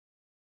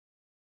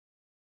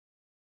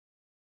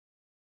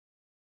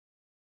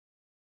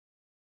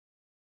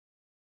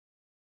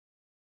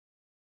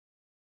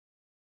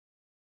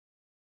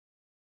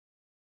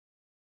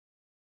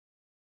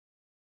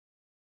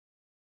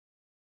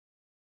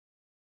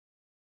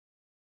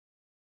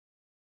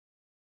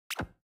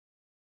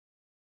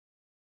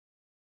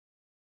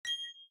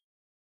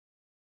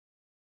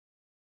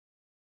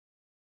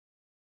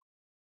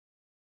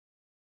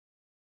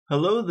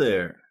Hello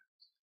there.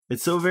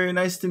 It's so very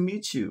nice to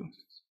meet you.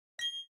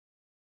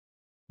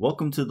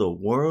 Welcome to the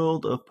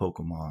world of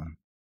Pokemon.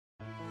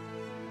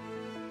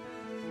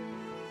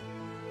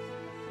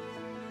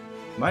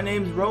 My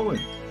name's Rowan.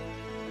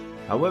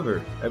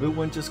 However,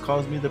 everyone just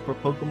calls me the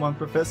Pokemon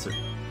Professor.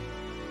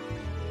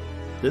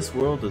 This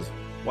world is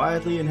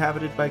widely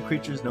inhabited by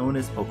creatures known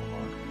as Pokemon.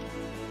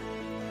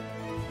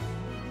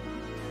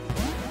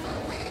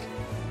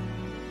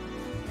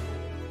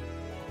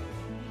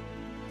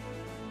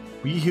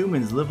 We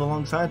humans live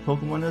alongside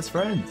Pokemon as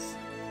friends.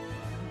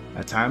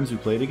 At times we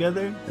play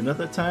together, and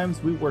other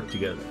times we work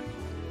together.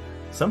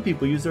 Some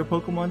people use their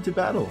Pokemon to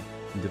battle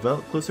and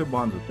develop closer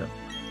bonds with them.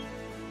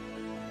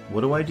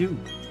 What do?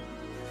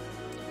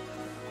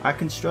 I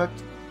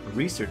construct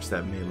research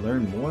that may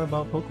learn more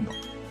about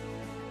Pokemon.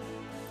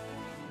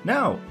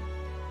 Now,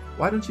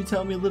 why don't you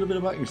tell me a little bit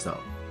about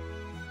yourself?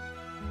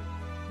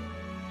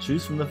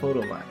 Choose from the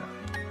photo lineup.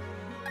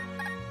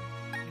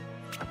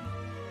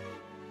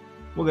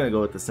 We're gonna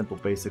go with the simple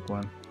basic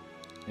one.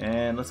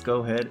 And let's go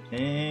ahead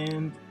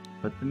and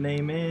put the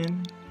name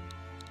in.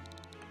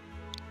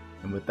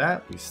 And with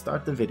that, we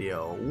start the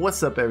video.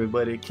 What's up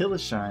everybody, Killer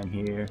Shine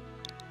here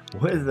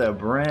with a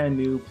brand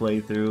new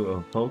playthrough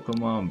of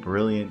Pokemon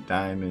Brilliant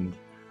Diamond.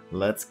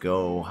 Let's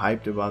go,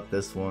 hyped about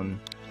this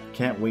one.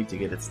 Can't wait to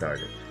get it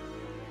started.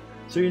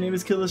 So your name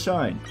is Killer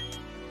Shine.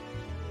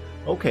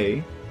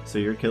 Okay, so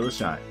you're Killer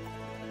Shine.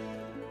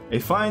 A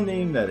fine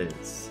name that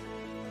is.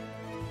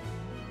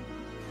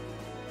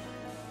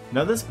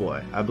 Now this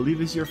boy, I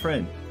believe is your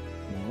friend.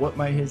 What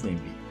might his name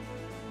be?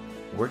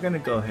 We're gonna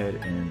go ahead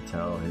and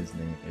tell his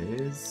name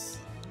is...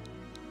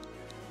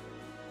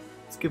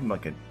 Let's give him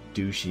like a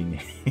douchey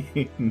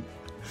name.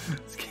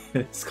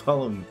 Let's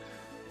call him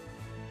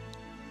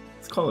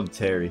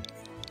Terry.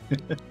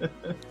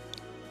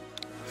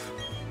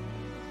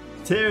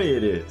 Terry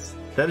it is.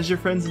 That is your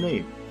friend's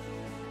name.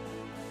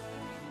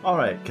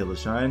 Alright, Killer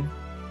Shine.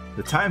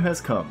 The time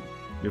has come.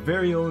 Your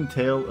very own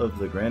tale of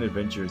the grand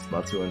adventure is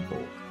about to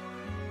unfold.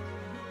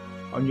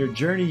 On your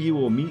journey, you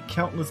will meet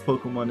countless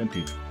Pokemon and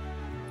people.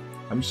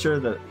 I'm sure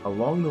that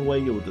along the way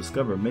you will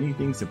discover many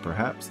things and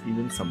perhaps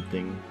even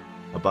something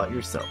about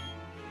yourself.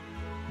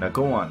 Now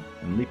go on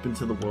and leap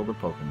into the world of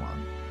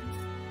Pokemon.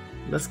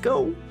 Let's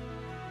go!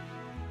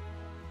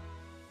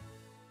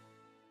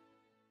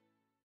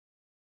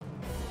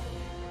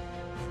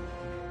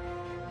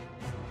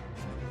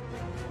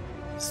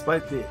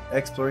 Despite the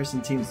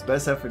exploration team's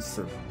best efforts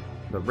to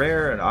the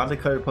rare and oddly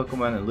colored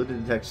Pokemon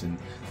eluded detection,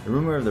 the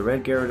rumor of the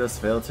red Gyarados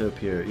failed to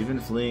appear, even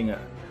fleeing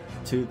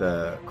to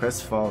the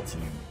crestfallen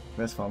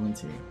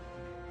team.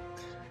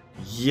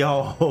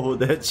 Yo,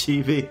 that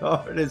chibi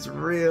art is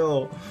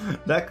real!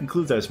 That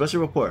concludes our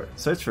special report,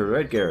 Search for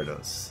Red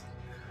Gyarados.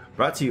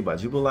 Brought to you by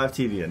Jubal Live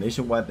TV, a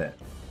nationwide net.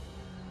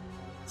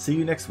 See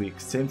you next week,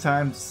 same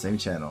time, same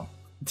channel.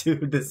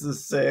 Dude, this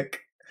is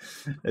sick.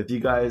 If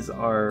you guys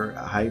are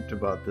hyped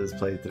about this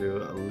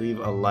playthrough, leave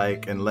a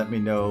like and let me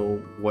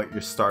know what your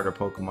starter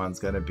Pokemon's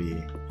gonna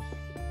be.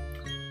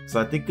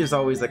 So I think there's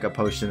always like a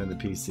potion in the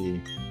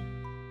PC.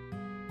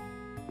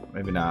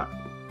 Maybe not.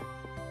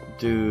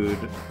 Dude,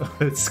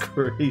 it's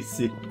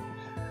crazy.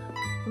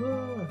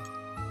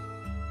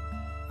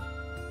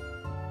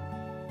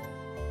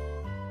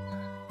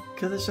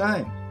 Killer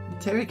Shine,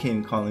 Terry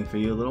came calling for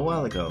you a little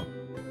while ago.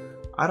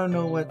 I don't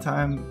know what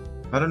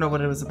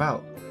it was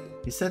about.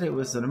 He said it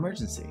was an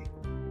emergency.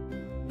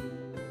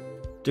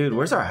 Dude,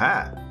 where's our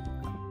hat?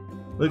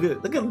 Look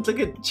at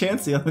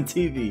Chansey on the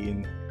TV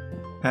and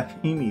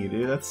Happiny,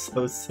 dude. That's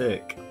so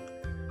sick.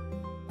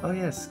 Oh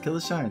yes,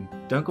 Killer Shine.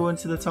 Don't go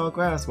into the tall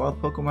grass.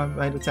 Wild Pokemon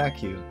might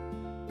attack you.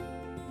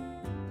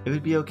 It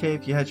would be okay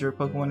if you had your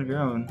Pokemon of your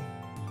own,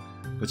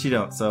 but you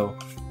don't. So,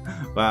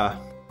 wow.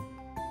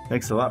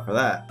 Thanks a lot for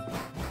that.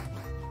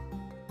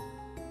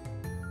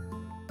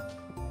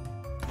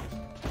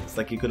 It's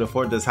like you could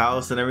afford this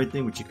house and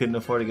everything, but you couldn't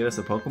afford to get us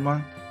a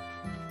Pokemon?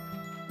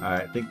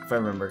 Alright, I think if I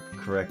remember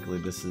correctly,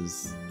 this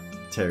is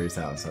Terry's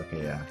house.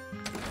 Okay, yeah.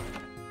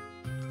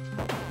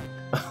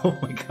 Oh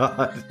my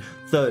god.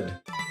 Thud.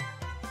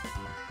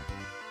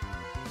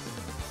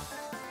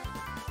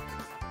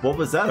 What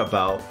was that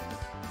about?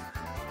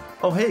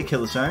 Oh hey,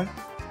 Killer Shine.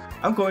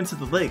 I'm going to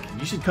the lake.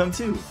 You should come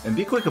too, and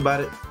be quick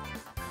about it.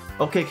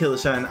 Okay, Killer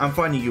Shine, I'm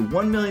finding you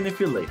 1 million if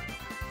you're late.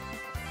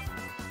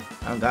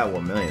 I don't got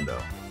 1 million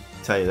though.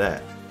 Tell you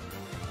that.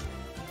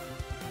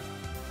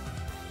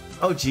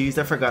 Oh geez,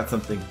 I forgot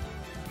something.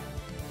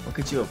 What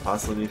could you have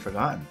possibly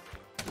forgotten?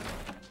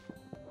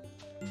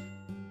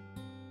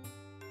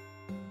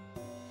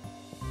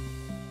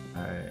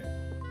 Alright.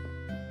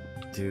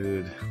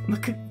 Dude,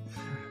 look at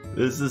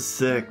this is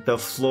sick. The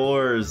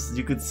floors,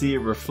 you could see a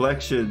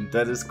reflection.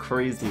 That is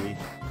crazy.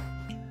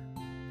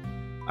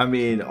 I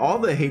mean, all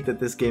the hate that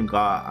this game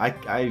got,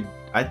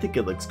 I think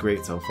it looks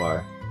great so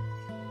far.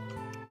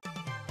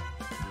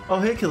 Oh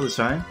hey Killer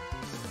Shine,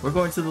 we're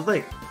going to the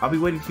lake. I'll be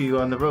waiting for you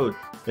on the road.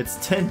 It's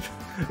 10.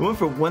 It went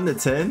from 1 to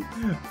 10?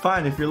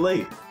 Fine if you're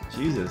late.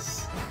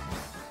 Jesus.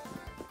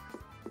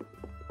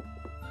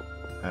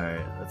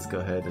 Alright, let's go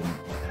ahead and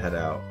head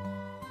out.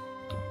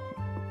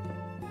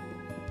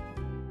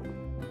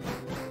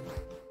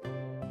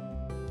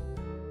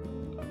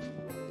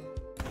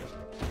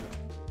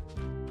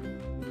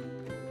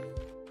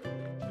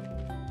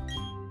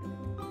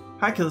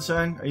 Hi,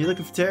 Killshine. Are you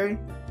looking for Terry?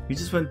 He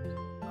just went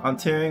on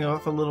tearing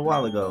off a little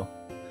while ago.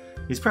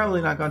 He's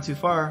probably not gone too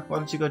far. Why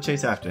don't you go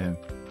chase after him?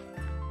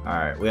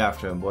 Alright, we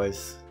after him,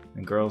 boys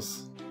and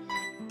girls.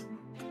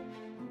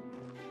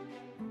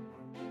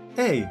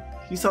 Hey,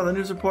 you saw the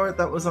news report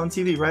that was on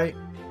TV, right?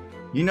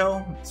 You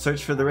know,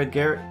 search for the red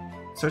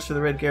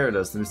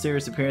Gyarados, the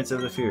mysterious appearance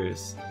of the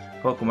fierce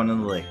Pokemon in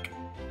the lake.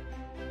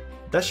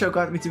 That show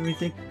got me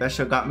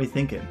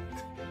thinking.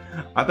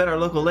 I bet our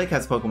local lake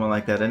has Pokemon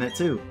like that in it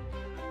too.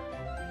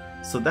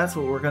 So that's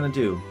what we're gonna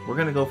do. We're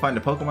gonna go find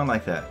a Pokemon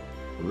like that.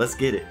 Let's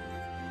get it.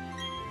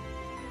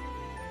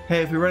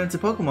 Hey, if we run into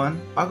Pokemon,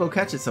 I'll go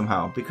catch it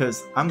somehow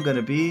because I'm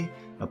gonna be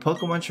a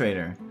Pokemon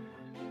trainer.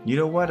 You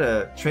know what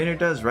a trainer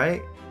does,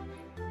 right?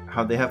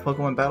 How they have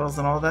Pokemon battles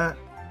and all that?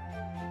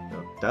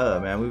 Oh, duh,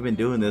 man. We've been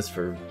doing this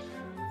for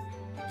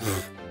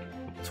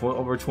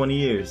over 20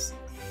 years.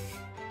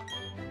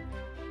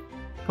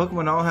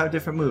 Pokemon all have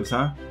different moves,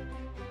 huh?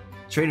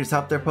 Trainers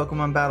help their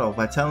Pokemon battle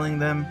by telling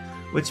them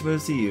which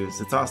moves to use.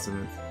 It's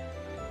awesome.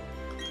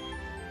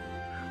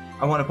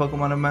 I want a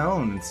Pokemon of my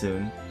own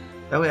soon.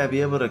 That way I'll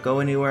be able to go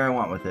anywhere I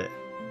want with it.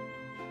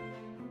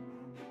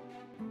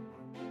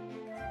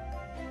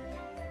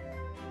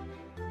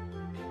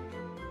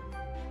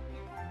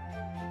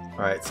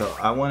 Alright, so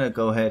I want to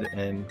go ahead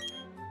and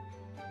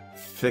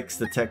fix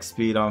the text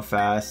speed on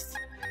fast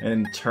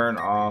and turn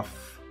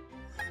off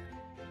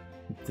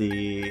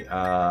the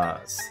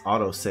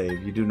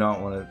autosave. You do not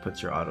want to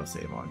put your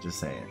autosave on, just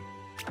saying.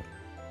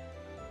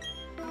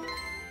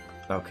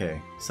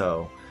 Okay,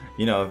 so,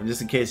 you know,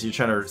 just in case you're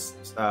trying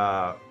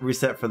to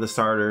reset for the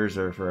starters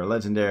or for a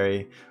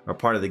legendary or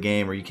part of the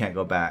game or you can't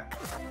go back.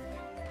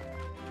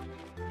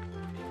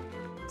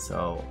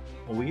 So,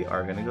 we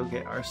are going to go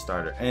get our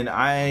starter. And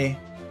I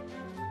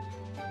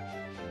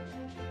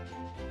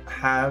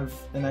have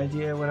an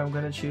idea what I'm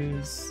going to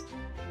choose.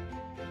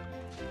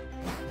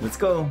 Let's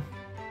go.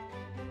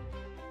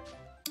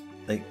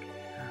 Like,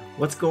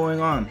 what's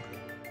going on?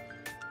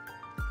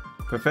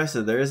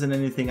 Professor, there isn't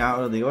anything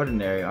out of the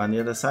ordinary on the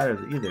other side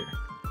of it either.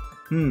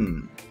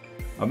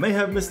 I may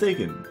have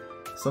mistaken.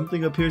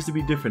 Something appears to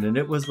be different than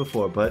it was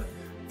before, but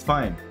it's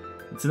fine.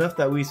 It's enough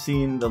that we've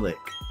seen the lake.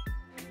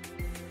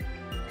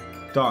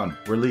 Dawn,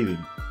 we're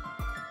leaving.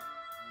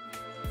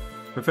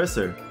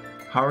 Professor,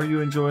 how are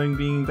you enjoying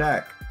being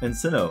back in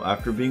Sinnoh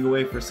after being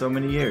away for so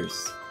many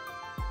years?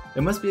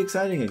 It must be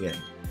exciting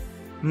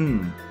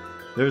again.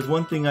 There's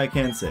one thing I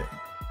can say.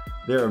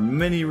 There are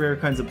many rare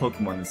kinds of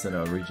Pokemon in the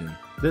Sinnoh region.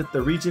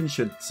 The region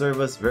should serve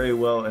us very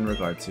well in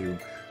regard to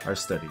our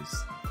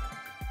studies.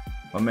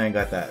 My man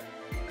got that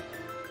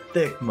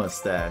thick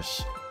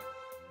mustache.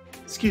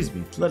 Excuse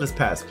me, let us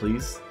pass,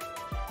 please.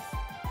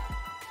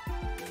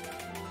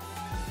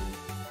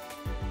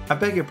 I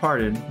beg your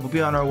pardon, we'll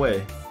be on our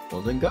way.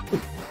 Well then go.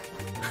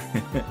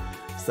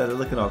 Started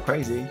looking all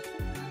crazy.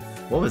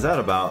 What was that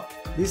about?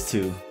 These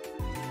two.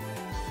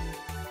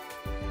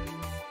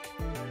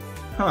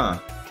 Huh,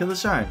 Killer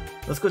Shine.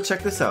 Let's go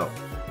check this out.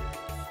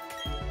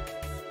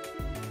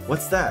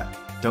 What's that?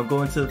 Don't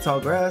go into the tall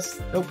grass?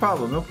 No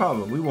problem, no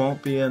problem. We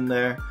won't be in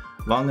there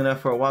long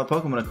enough for a wild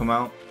Pokemon to come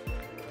out.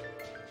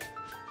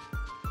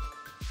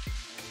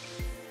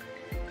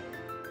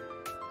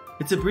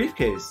 It's a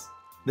briefcase.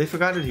 They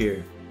forgot it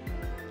here.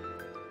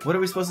 What are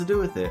we supposed to do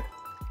with it?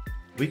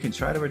 We can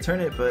try to return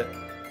it, but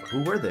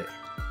who were they?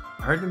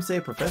 I heard them say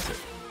a professor.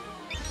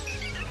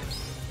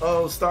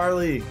 Oh,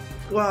 Starly!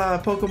 Wow,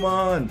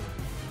 Pokemon!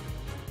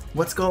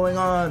 What's going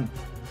on?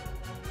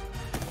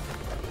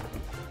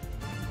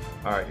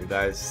 Alright, you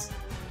guys.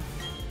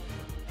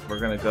 We're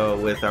gonna go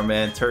with our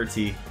man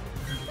Turty.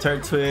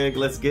 Turtwig,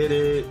 let's get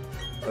it!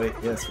 Wait,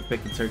 yes, we're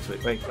picking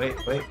Turtwig.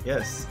 Wait,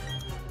 yes.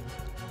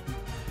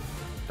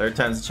 Third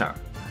time's a charm.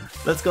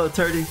 Let's go,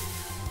 Turty!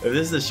 If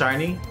this is a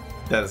shiny,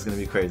 that is gonna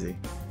be crazy.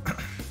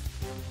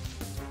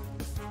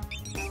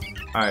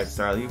 Alright,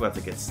 Starly, you about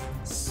to get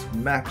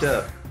smacked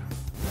up.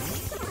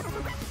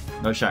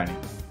 No shiny.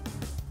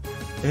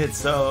 It's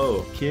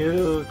so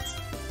cute!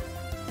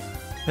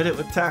 Hit it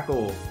with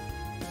tackle!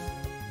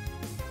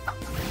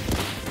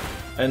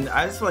 And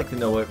I just like to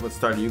know what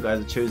starter you guys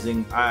are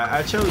choosing.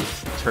 I chose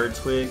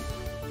Turtwig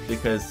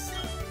because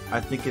I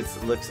think it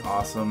looks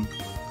awesome,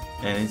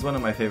 and he's one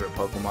of my favorite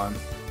Pokemon.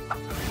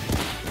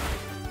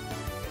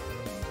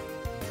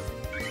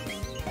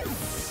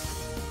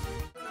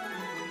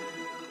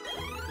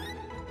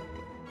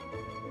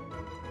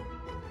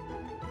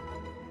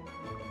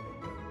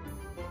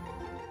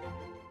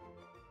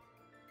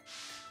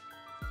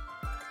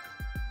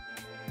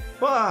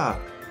 Wow,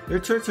 your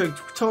Turtwig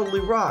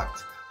totally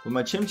rocked! But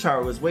my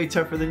Chimchar was way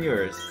tougher than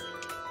yours.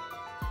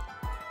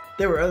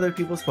 They were other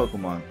people's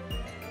Pokemon,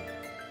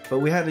 but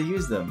we had to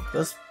use them.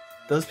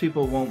 Those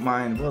people won't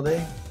mind, will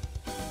they?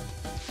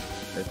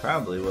 They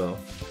probably will.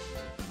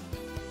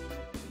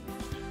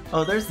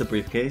 Oh, there's the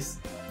briefcase.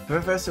 The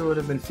professor would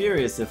have been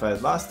furious if I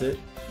had lost it.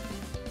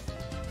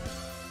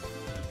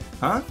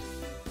 Huh?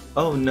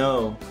 Oh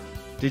no.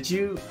 Did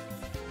you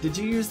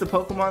use the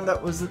Pokemon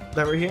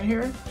that were in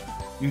here?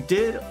 You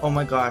did? Oh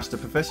my gosh, the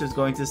professor's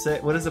going to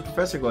say... What is the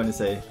professor going to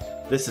say?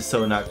 This is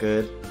so not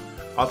good.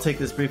 I'll take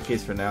this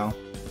briefcase for now.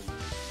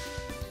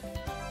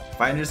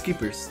 Finders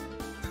keepers.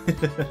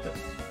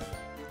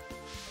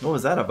 What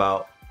was that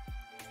about?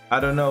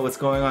 I don't know what's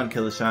going on,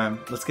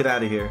 Killershine. Let's get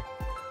out of here.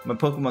 My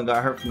Pokemon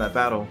got hurt from that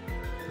battle.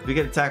 If we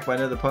get attacked by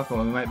another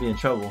Pokemon, we might be in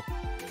trouble.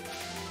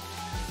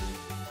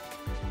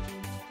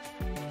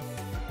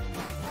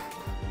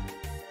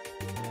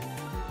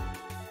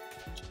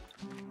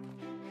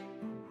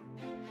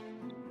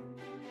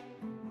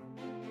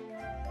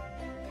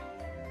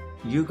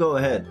 You go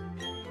ahead.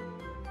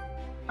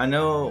 I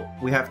know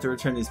we have to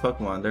return these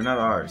Pokemon. They're not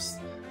ours.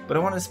 But I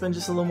want to spend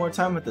just a little more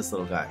time with this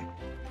little guy.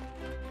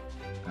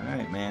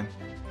 Alright, man.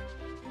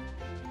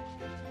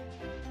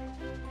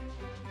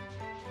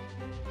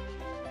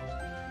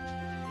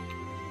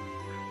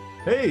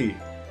 Hey!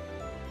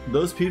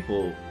 Those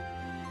people.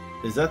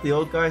 Is that the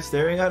old guy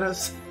staring at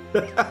us?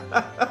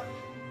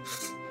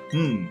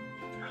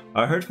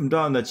 I heard from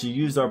Dawn that you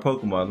used our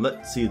Pokemon.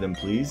 Let's see them,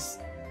 please.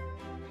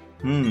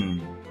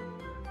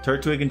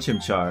 Turtwig and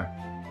Chimchar.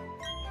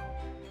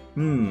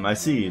 I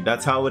see.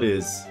 That's how it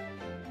is.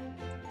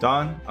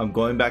 Dawn, I'm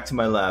going back to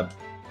my lab.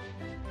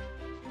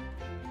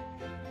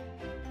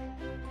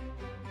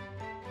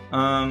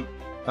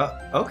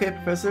 Okay,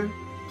 Professor.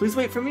 Please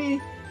wait for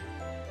me.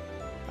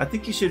 I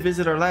think you should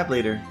visit our lab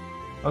later.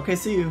 Okay,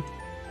 see you.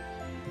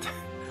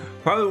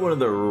 Probably one of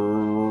the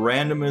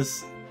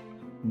randomest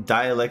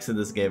dialects in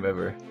this game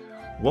ever.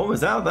 What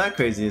was all that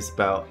craziness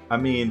about? I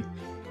mean,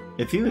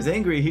 if he was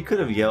angry, he could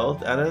have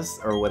yelled at us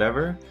or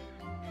whatever,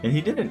 and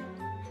he didn't.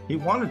 He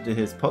wanted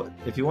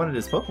if he wanted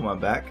his Pokemon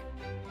back.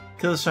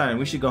 Killershine,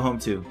 we should go home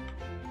too.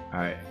 All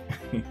right.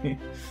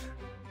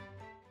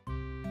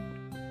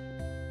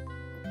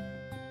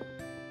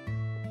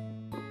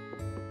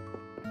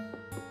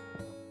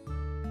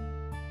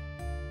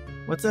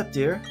 What's up,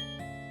 dear?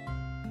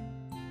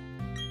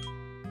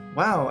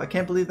 Wow, I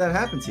can't believe that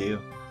happened to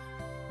you.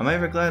 I'm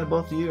ever glad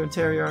both you and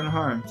Terry are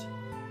unharmed.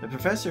 The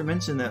professor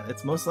mentioned that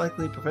it's most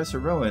likely Professor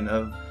Rowan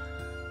of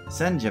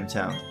Sanjim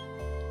Town.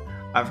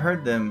 I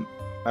heard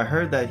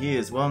that he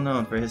is well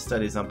known for his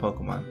studies on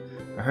Pokemon.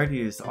 I heard he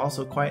is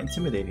also quite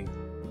intimidating.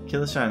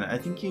 Killershine, I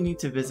think you need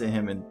to visit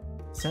him in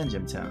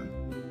Sanjim Town.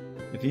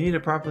 If you need to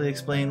properly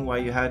explain why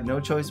you had no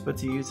choice but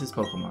to use his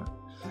Pokemon.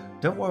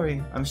 Don't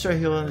worry, I'm sure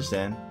he'll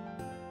understand.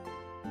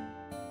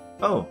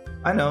 Oh,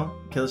 I know.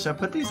 Killershine,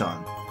 put these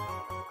on.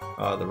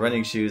 Oh, the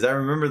running shoes. I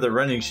remember the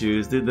running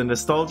shoes. Dude, the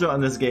nostalgia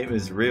on this game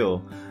is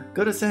real.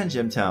 Go to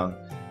Sanjim Town.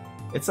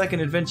 It's like an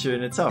adventure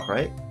in itself,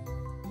 right?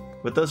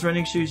 With those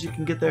running shoes, you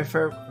can get there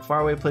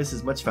faraway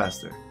places much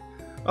faster.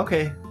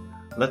 Okay,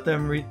 let's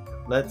read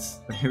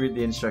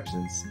the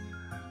instructions.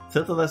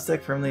 Tilt the left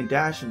stick firmly,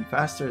 dash, and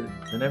faster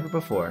than ever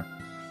before.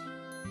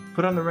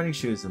 Put on the running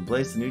shoes and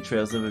blaze the new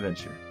trails of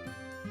adventure.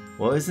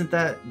 Well, isn't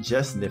that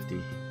just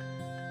nifty?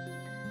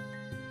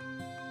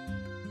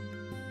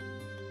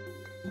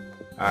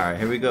 Alright,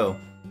 here we go.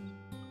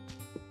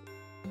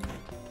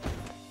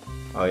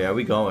 Oh yeah,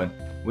 we going.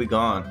 We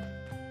gone.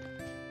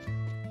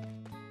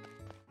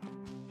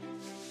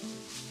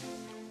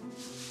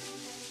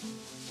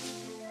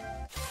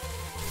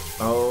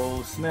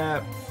 Oh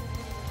snap.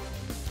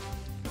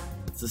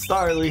 It's a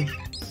Starly.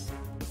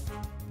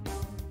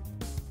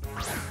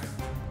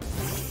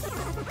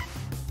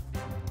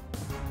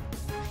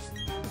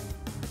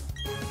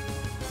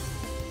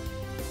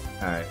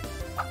 Alright.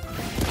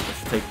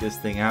 Let's take this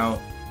thing out.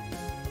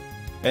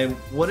 And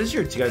what is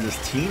your guys'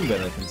 team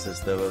gonna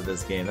consist of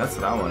this game? That's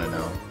what I want to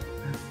know.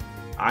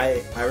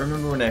 I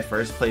remember when I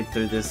first played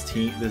through this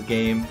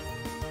game,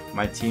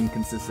 my team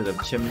consisted of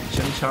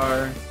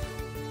Chimchar,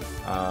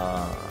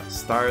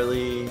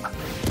 Starly,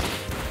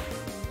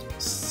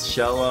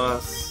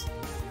 Shellos.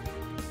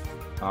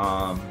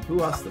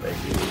 Who else did I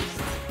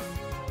use?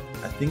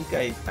 I think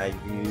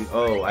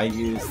I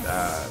used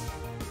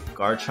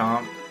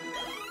Garchomp.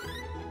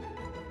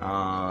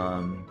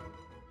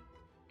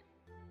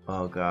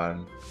 Oh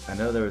god, I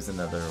know there was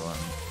another one.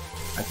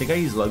 I think I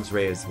used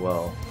Luxray as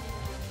well.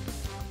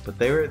 But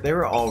they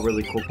were all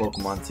really cool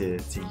Pokemon to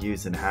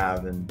use and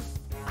have and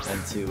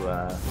to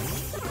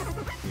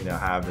you know,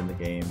 have in the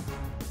game.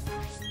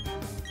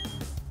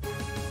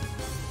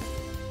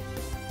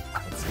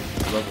 Let's get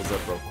these levels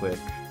up real quick.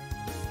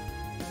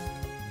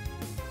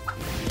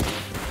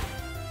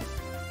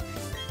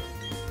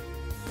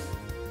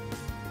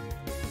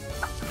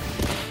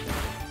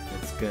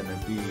 It's gonna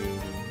be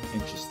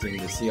interesting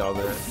to see all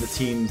the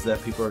teams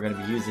that people are going to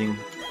be using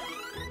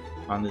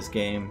on this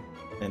game,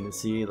 and to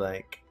see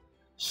like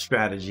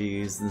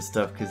strategies and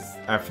stuff, because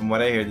from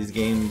what I hear, these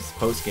games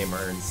post-game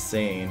are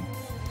insane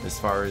as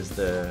far as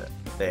the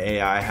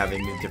AI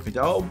having new different...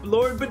 Oh,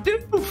 Lord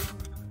Bidoof!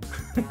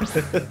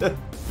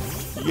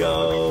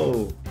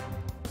 Yo!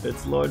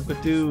 It's Lord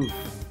Bidoof!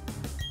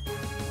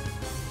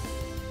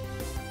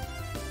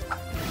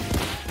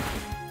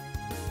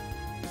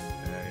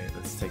 Alright,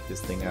 let's take this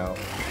thing out.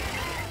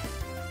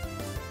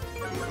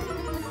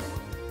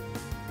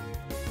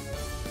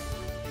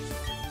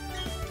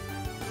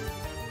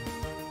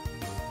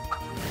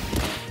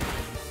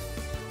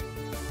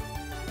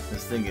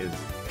 This thing is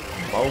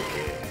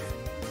Okay.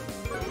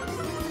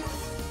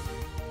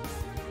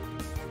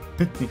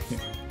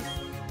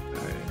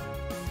 Alright,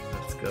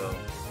 let's go.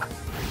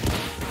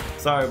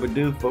 Sorry, but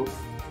dude,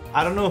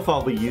 I don't know if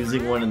I'll be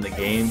using one in the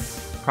game.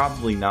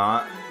 Probably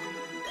not.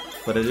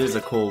 But it is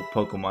a cool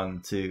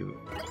Pokemon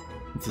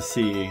to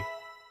see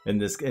in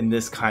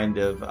this kind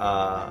of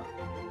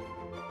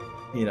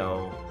you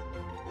know,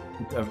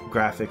 of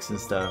graphics and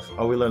stuff.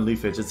 Oh, we learned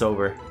Leafage. It's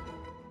over.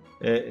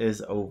 It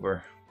is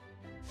over.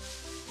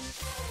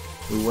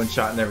 We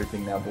one-shotting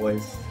everything now,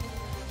 boys.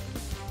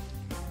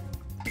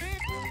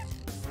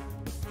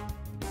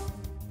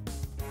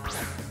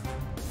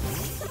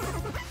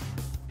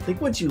 I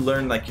think once you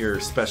learn like your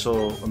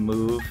special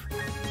move,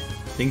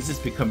 things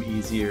just become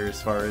easier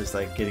as far as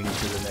like getting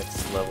to the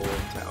next level.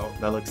 Oh,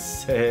 that looks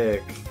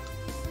sick.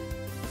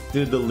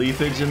 Dude, the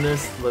leafage in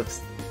this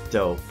looks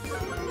dope.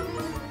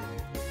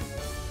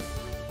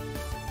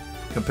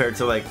 Compared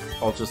to like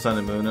Ultra Sun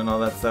and Moon and all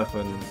that stuff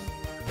when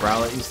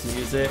Brillant used to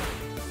use it,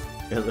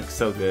 it looks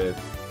so good.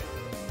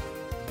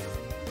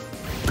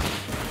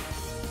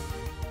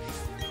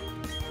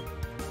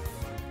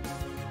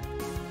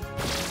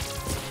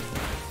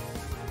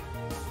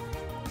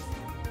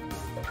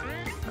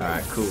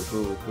 Alright, cool.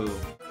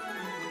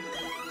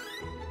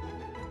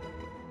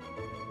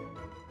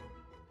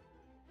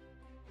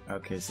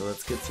 Okay, so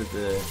let's get to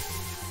the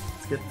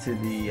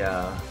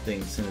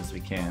thing as soon as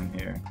we can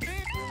here.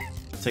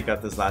 Take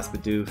out this last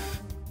Bidoof,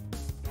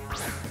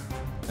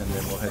 and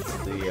then we'll head to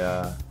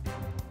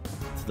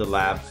the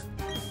lab.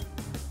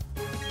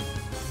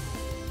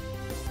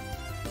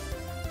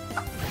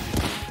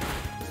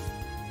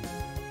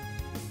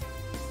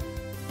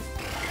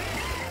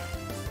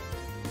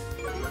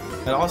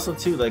 And also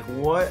too, like,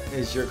 what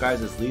is your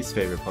guys' least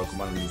favorite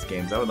Pokemon in these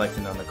games? I would like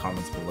to know in the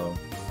comments below.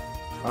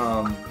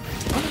 I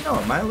don't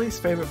know, my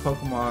least favorite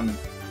Pokemon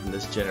in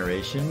this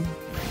generation?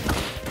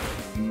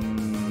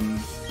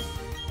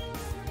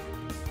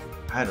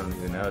 I don't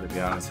even know, to be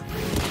honest with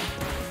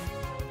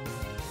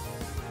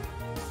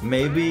you.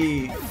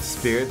 Maybe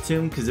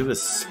Spiritomb, because it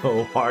was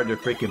so hard to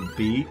freaking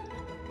beat.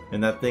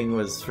 And that thing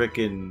was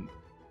freaking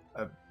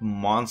a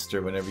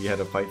monster whenever you had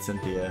to fight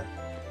Cynthia.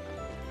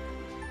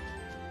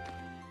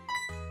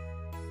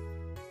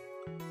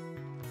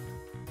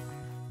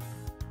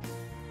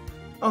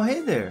 Oh,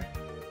 hey there!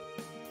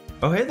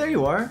 Oh, hey, there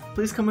you are!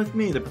 Please come with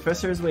me, the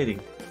professor is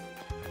waiting.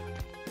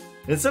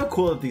 It's so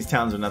cool that these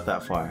towns are not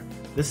that far.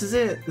 This is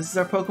it! This is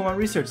our Pokemon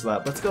research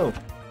lab, let's go!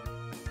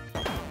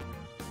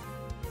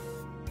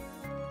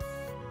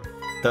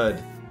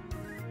 Thud.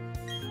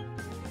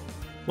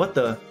 What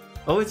the?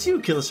 Oh, it's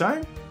you,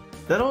 Killashine?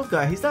 That old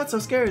guy, he's not so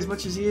scary as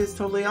much as he is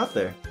totally out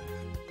there.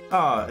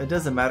 Aw, it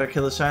doesn't matter,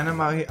 Killashine,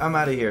 I'm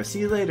out of here. See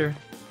you later.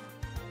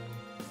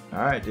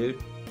 Alright, dude.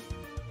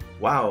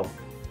 Wow.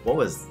 What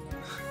was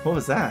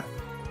that?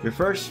 Your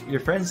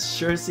friend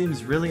sure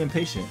seems really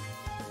impatient.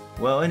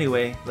 Well,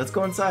 anyway, let's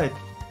go inside.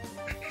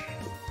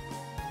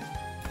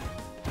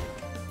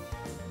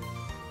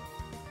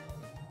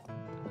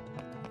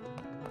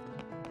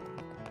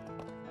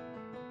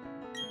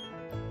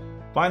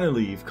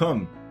 Finally, you've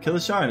come.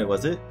 Killashine,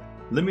 was it?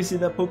 Let me see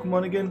that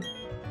Pokemon again.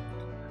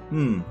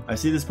 I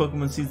see this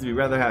Pokemon seems to be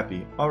rather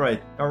happy.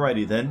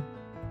 Alrighty then.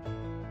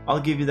 I'll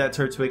give you that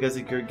Turtwig as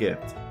your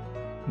gift.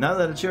 Now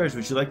that it's yours,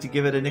 would you like to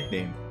give it a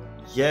nickname?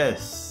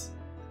 Yes.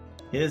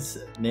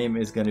 His name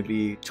is going to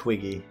be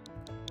Twiggy.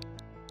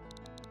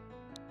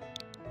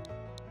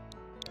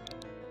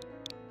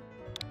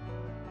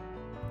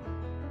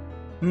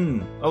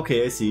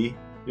 Okay, I see.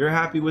 You're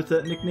happy with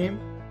that nickname?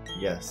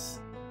 Yes.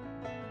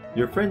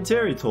 Your friend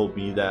Terry told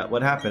me that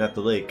what happened at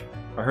the lake.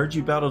 I heard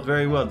you battled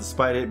very well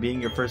despite it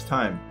being your first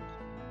time.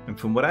 And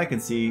from what I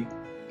can see,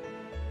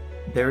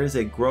 there is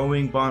a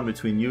growing bond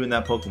between you and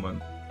that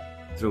Pokemon.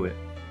 Through it.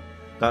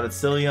 Thought it's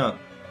still young.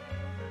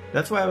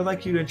 That's why I would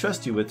like you to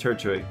entrust you with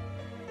Turtwig.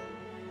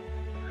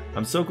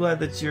 I'm so glad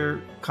that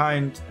you're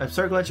kind. I'm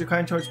so glad you're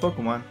kind towards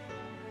Pokemon.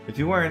 If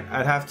you weren't,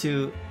 I'd have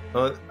to.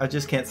 I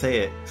just can't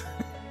say it.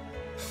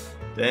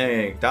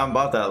 Dang, down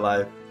about that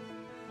life.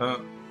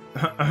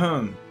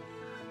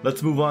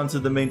 Let's move on to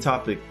the main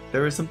topic.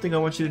 There is something I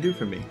want you to do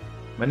for me.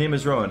 My name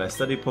is Rowan. I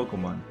study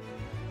Pokemon.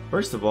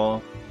 First of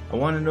all, I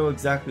want to know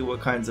exactly what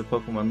kinds of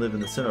Pokemon live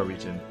in the Sinnoh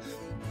region.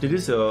 To do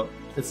so,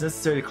 it's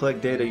necessary to collect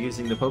data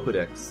using the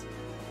Pokédex.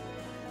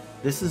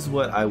 This is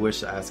what I wish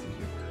to ask of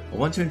you. I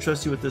want to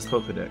entrust you with this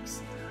Pokédex.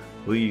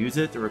 Will you use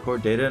it to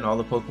record data on all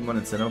the Pokemon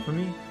in Sinnoh for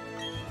me?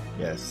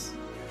 Yes.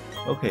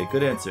 Okay,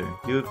 good answer.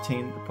 You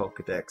obtained the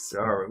Pokédex.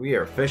 Alright, we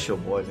are official,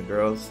 boys and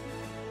girls.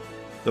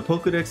 The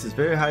Pokédex is a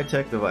very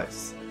high-tech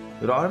device.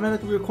 It will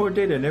automatically record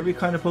data on every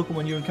kind of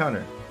Pokemon you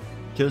encounter.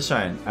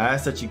 Killshine, I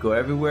ask that you go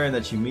everywhere and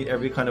that you meet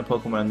every kind of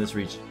Pokemon in this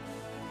region.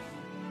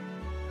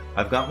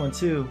 I've got one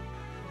too.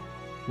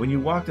 When you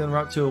walked on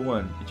Route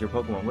 201 with your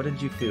Pokemon, what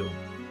did you feel?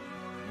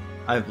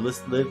 I've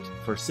lived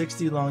for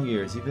 60 long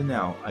years. Even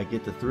now, I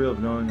get the thrill of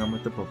knowing I'm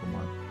with the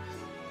Pokemon.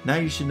 Now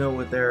you should know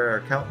that there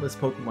are countless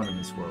Pokemon in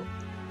this world.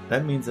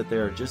 That means that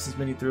there are just as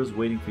many thrills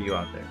waiting for you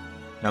out there.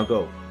 Now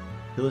go.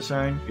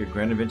 Killashine, your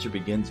grand adventure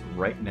begins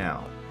right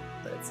now.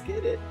 Let's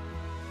get it.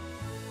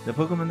 The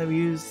Pokemon that we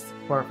used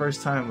for our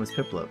first time was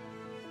Piplup.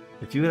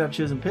 If you would have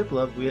chosen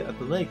Piplup at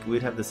the lake,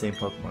 we'd have the same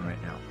Pokemon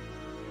right now.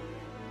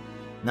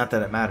 Not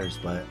that it matters,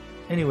 but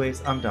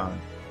anyways, I'm Don.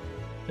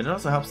 It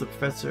also helps the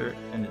professor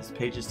and his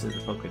pages to the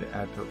Pokédex,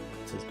 add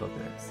to his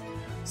Pokédex.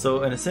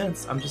 So in a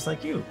sense, I'm just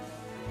like you.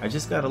 I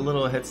just got a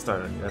little head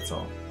start on you, that's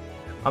all.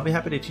 I'll be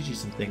happy to teach you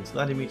some things.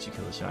 Glad to meet you,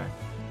 Killershine.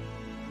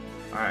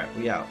 Alright,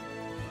 we out.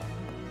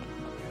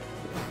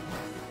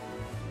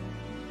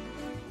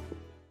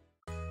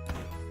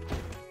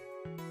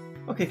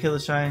 Okay,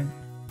 Killershine,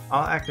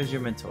 I'll act as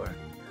your mentor.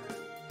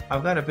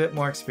 I've got a bit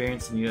more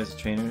experience than you as a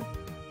trainer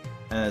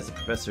and as a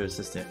professor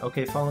assistant.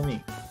 Okay, follow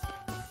me.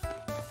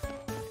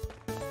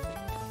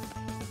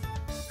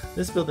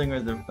 This building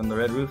on the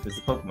red roof is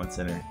the Pokemon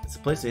Center. It's a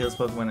place that heals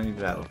Pokemon in any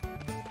battle.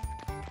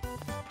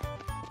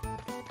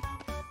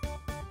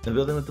 The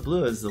building with the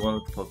blue is the one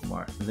with the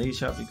Pokemon. In the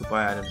shop you can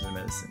buy items and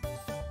medicine.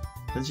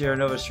 Since you're a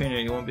novice trainer,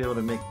 you won't be able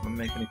to make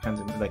any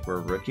kinds of like we're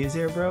rookies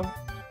here, bro.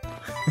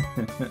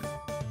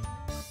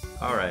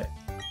 Alright,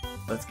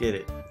 let's get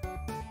it.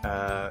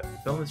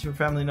 Don't let your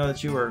family know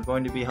that you are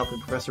going to be helping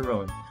Professor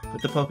Rowan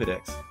with the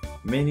Pokédex.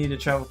 You may need to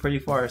travel pretty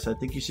far, so I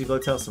think you should go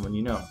tell someone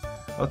you know.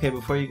 Okay,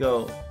 before you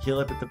go, heal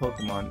up at the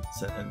Pokemon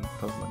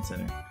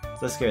Center. So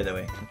let's get it that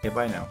way. Okay,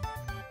 bye now.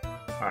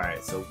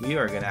 Alright, so we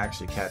are going to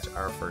actually catch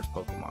our first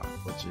Pokemon,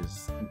 which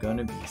is going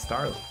to be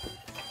Starly.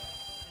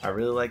 I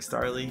really like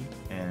Starly,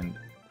 and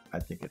I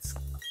think it's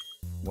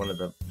one of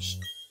the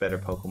better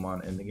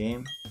Pokemon in the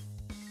game.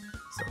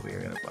 So we are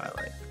going to buy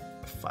like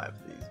 5 of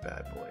these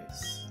bad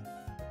boys.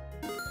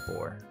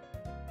 4.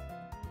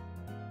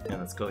 And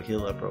let's go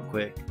heal up real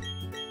quick.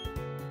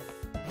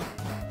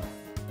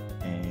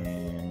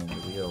 And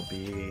we'll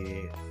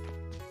be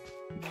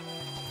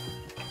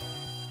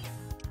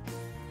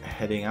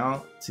heading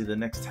out to the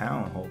next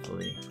town,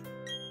 hopefully.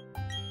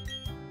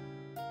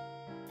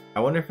 I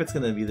wonder if it's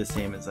gonna be the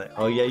same as like,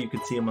 oh yeah, you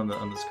can see him on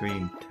the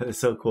screen. That is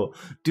so cool.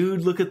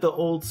 Dude, look at the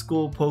old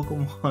school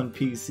Pokemon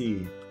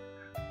PC.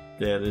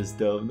 That is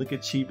dope. Look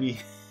at Chibi.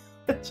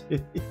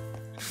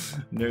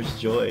 Nurse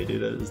Joy,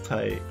 dude, that is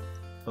tight.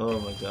 Oh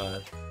my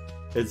god.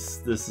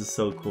 This is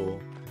so cool.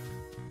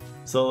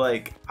 So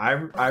like I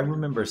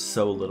remember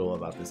so little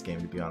about this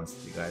game, to be honest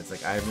with you guys.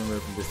 Like I remember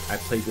I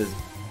played this,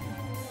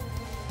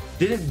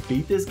 didn't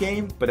beat this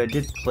game, but I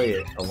did play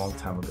it a long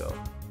time ago.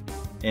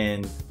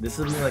 And this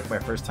is like my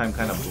first time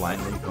kind of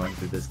blindly going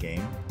through this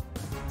game.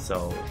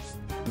 So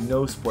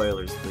no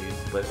spoilers please,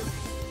 but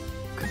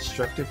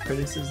constructive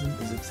criticism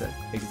is accepted.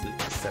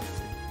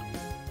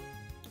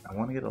 I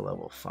want to get a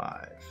level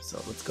 5,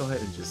 so let's go ahead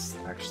and just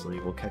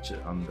we'll catch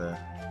it on the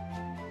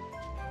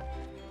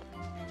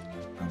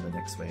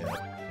next way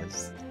up,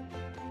 because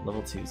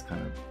level 2 is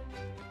kind of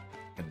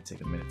gonna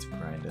take a minute to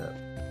grind up.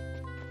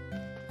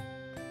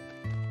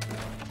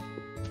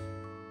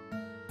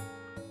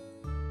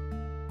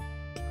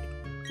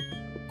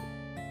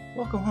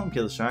 Welcome home,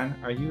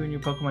 Killershine. Are you and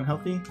your Pokemon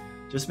healthy?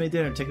 Just made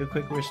dinner. Take a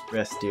quick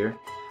rest, dear.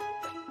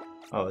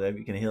 Oh, then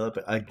we can heal up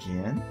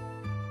again?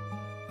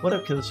 What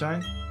up,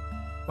 Killershine?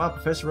 Wow,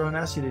 Professor Rowan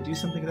asked you to do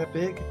something that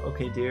big?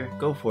 Okay, dear,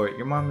 go for it.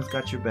 Your mom has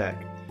got your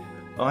back.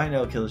 Oh, I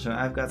know, Killershine.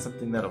 I've got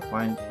something you'll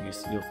find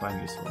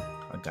useful.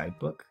 A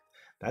guidebook?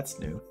 That's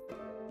new.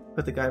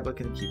 Put the guidebook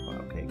in the keep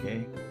on.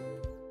 Okay.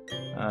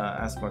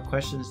 Ask more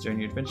questions. During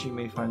your adventure, you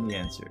may find the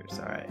answers.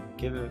 Alright.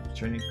 Give a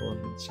journey full of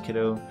each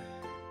kiddo.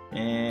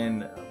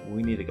 And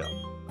we need to go.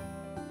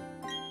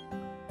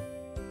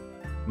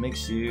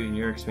 Makes you and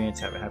your experience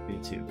happy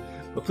too.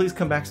 But please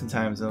come back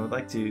sometimes, and I would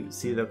like to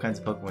see the kinds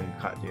of Pokemon you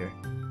caught, dear.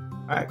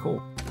 Alright,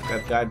 cool. Got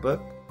a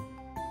guidebook.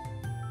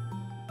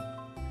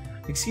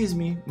 Excuse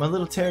me, my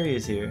little Terry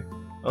is here.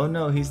 Oh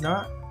no, he's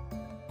not?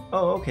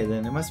 Oh, okay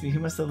then. He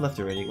must have left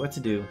already. What to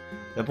do?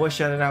 That boy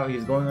shouted out he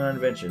was going on an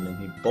adventure, and then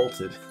he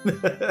bolted.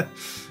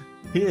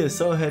 He is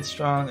so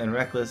headstrong and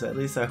reckless. At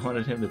least I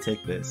wanted him to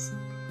take this.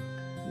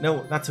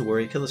 No, not to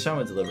worry. Killershine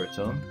will deliver it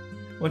to him.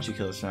 Won't you,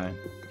 Killershine?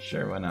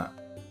 Sure, why not?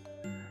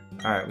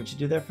 Alright, would you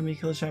do that for me,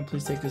 Killershine?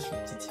 Please take this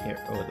to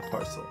here. Oh, the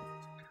parcel.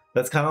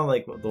 That's kind of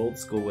like the old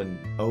school when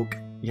Oak,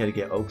 you had to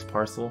get Oak's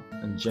parcel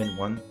in Gen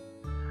 1.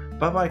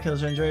 Bye-bye,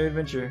 Killershine. Enjoy your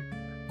adventure.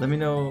 Let me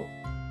know,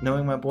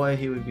 knowing my boy,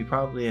 he would be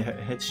probably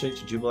head straight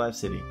to Jubilife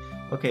City.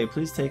 Okay,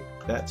 please take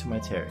that to my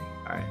Terry.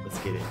 Alright, let's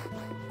get it.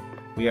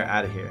 We are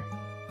out of here.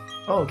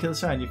 Oh,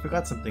 Killershine, you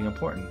forgot something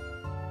important.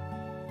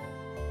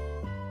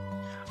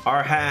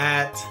 Our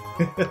hat!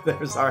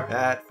 There's our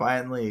hat,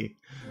 finally.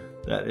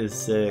 That is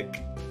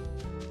sick.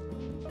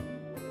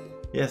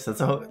 Yes,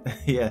 that's all.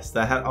 Yes,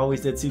 that hat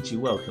always did suit you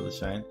well,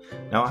 Killershine.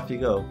 Now off you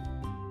go.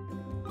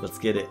 Let's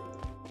get it.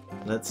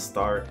 Let's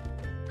start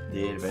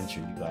the adventure,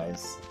 you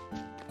guys.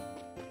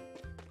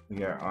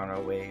 We are on our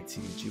way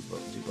to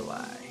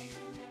Jubilife.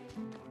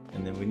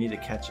 And then we need to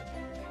catch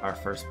our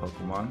first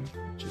Pokemon,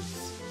 which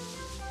is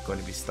going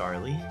to be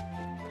Starly.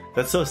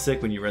 That's so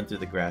sick when you run through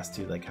the grass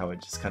too, like how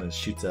it just kind of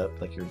shoots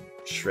up like you're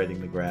shredding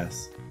the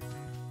grass.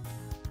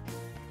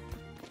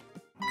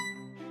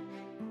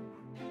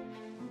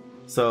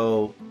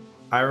 So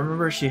I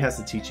remember she has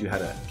to teach you how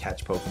to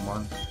catch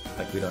Pokemon,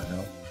 like we don't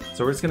know.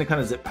 So we're just gonna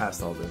kind of zip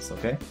past all this,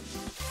 okay?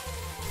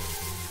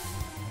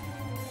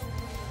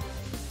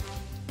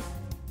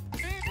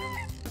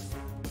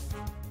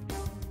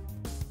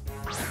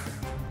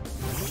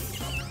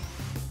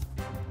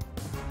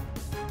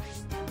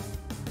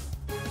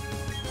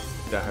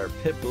 Got her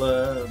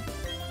Piplup.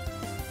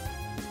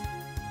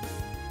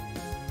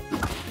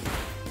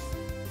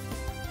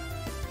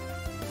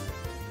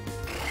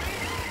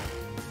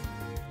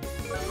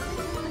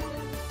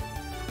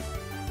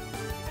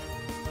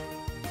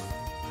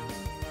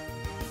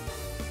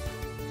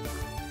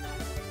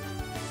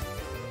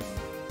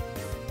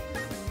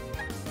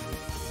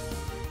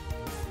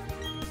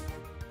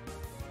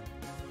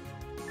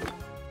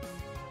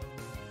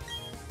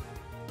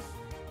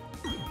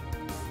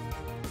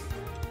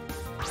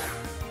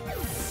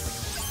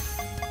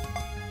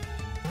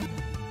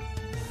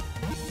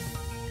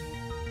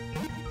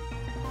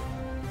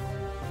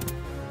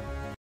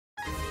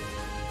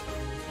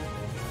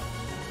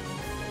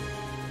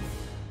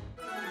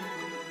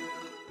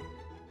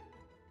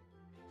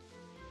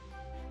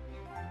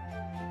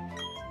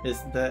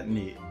 Isn't that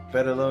neat?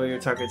 Better lower your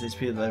target's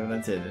HP than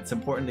I did. It's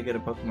important to get a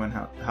Pokemon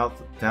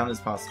health down as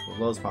possible,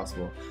 low as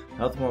possible.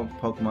 Health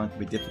Pokemon can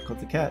be difficult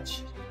to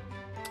catch.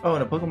 Oh,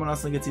 and a Pokemon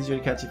also gets easier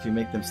to catch if you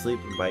make them sleep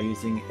by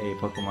using a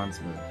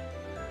Pokemon's move.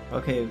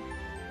 Okay,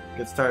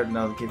 get started and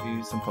I'll give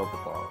you some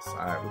Pokeballs.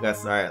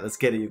 Alright, let's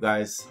get it, you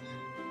guys.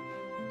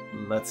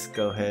 Let's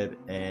go ahead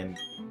and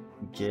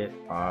get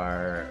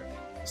our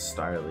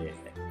Starly.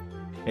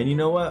 And you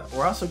know what?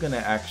 We're also gonna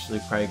actually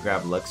probably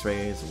grab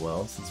Luxray as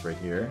well, since we're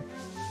here.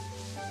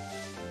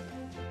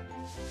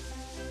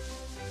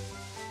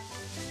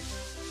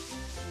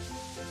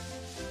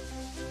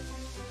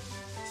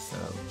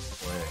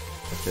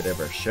 If it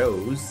ever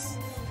shows.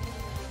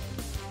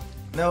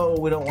 No,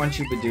 we don't want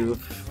you,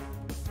 Bidoof.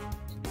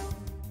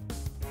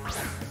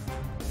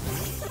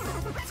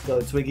 Let's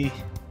go, Twiggy.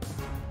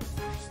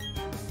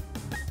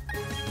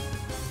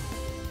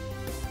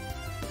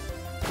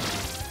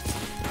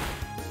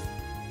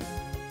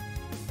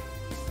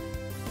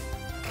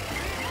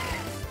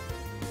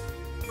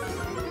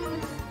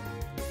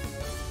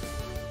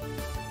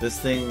 This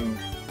thing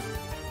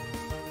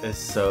is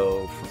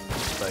so,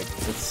 like,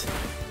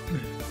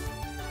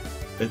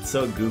 it's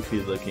so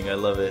goofy looking, I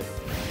love it.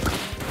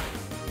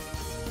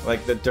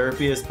 Like, the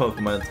derpiest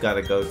Pokemon's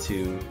gotta go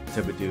to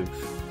Bidoof.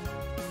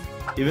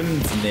 Even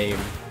its name,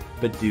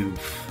 Bidoof.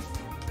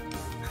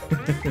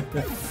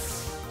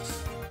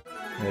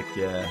 Heck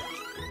yeah.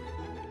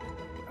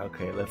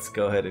 Okay, let's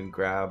go ahead and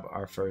grab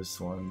our first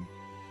one.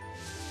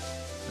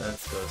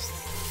 Let's go.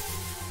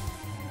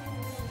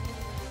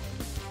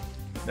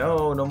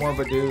 No, no more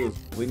Bidoof.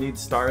 We need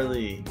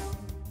Starly.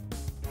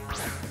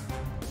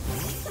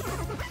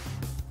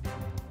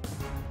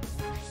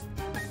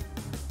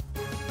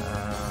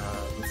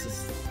 Let's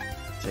just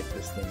check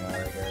this thing out,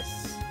 I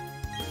guess.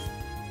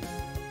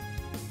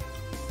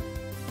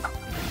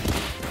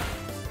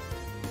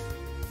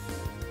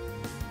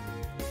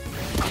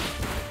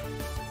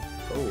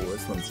 Oh,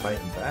 this one's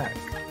fighting back.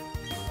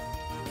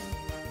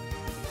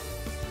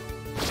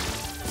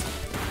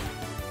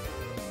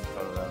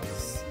 Oh, that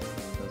was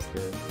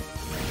good.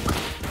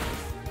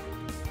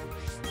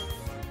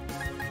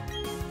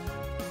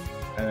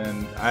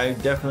 And I'm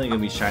definitely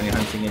gonna be shiny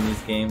hunting in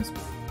these games.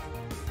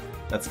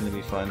 That's gonna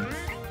be fun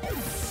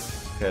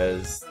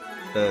because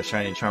the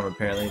shiny charm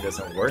apparently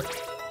doesn't work.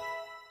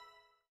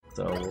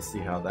 So we'll see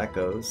how that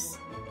goes.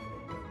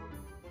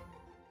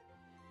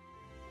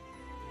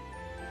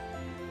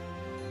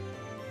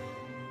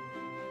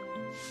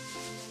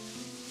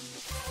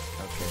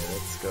 Okay,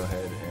 let's go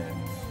ahead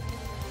and...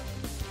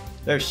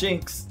 There's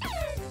Shinx!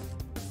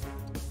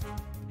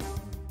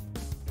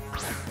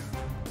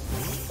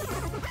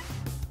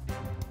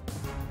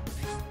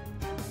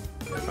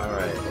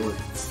 Alright,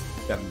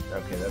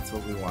 okay, that's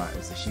what we want,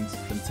 is the Shinx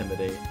to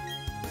Intimidate.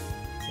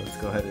 So let's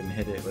go ahead and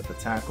hit it with the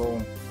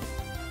Tackle.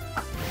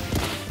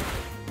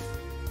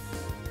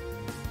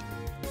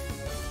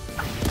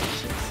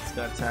 Shinx has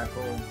got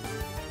Tackle.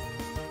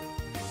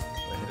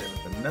 I'll hit it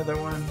with another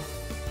one.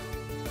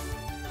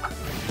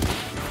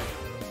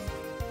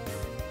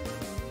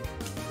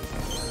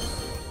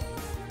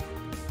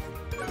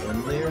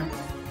 Clear.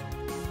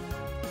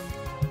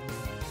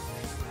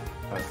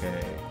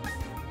 Okay.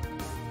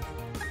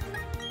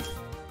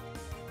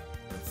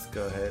 Let's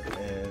go ahead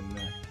and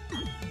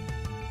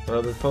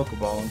throw this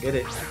Pokeball and get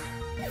it.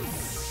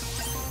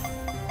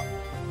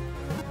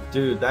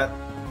 Dude, that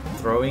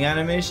throwing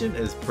animation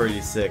is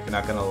pretty sick,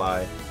 not gonna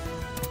lie.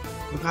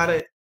 We got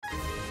it.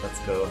 Let's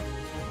go.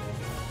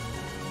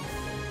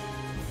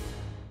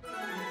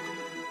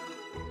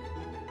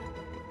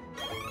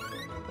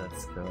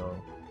 Let's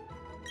go.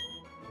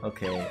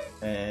 Okay,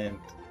 and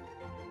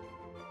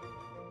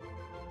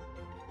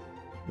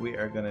we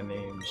are gonna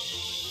name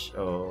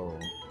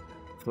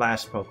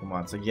Flash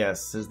Pokemon. So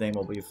yes, his name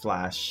will be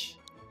Flash,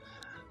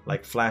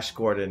 like Flash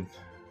Gordon.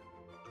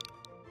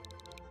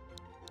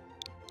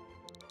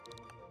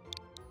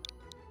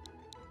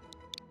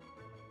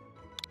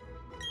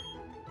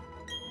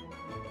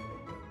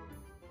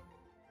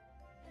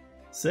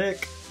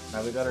 Sick.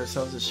 Now we got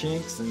ourselves a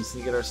Shinx, and we just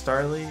need to get our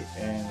Starly,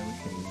 and we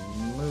can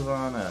move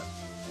on up.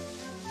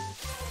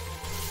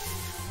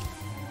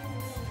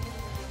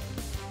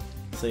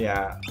 So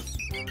yeah,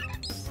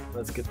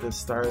 let's get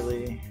this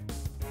Starly.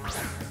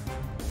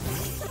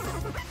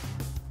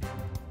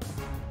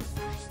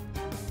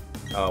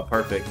 Oh,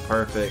 perfect,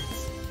 perfect.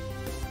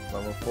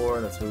 Level 4,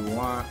 that's what we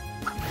want.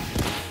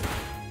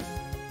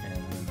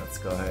 And let's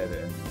go ahead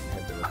and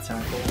hit it with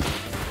tackle.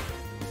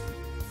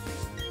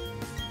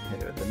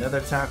 Hit it with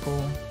another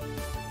tackle.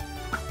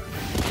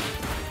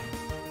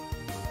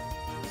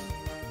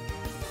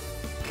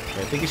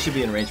 Okay, I think it should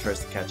be in range for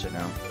us to catch it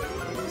now.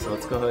 So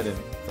let's go ahead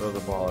and throw the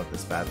ball at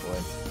this bad boy.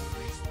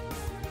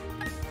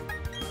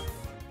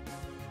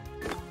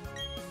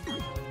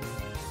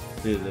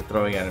 Dude, the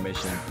throwing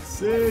animation.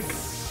 Sick!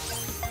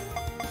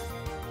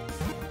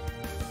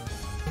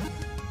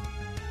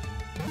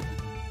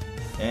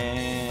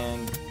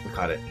 And we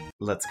caught it.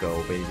 Let's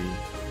go, baby.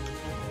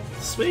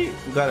 Sweet!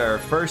 We got our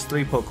first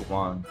 3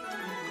 Pokemon.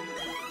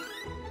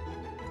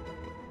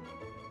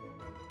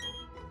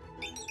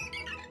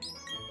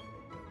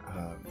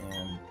 Oh,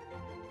 man.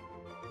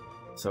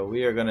 So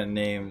we are gonna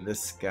name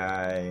this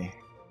guy...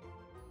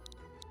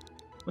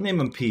 We'll name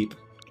him Peep.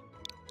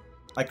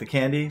 Like the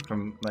candy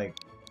from, like,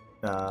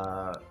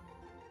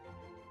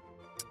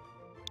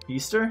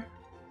 Easter?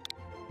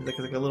 He's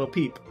like a little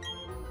peep.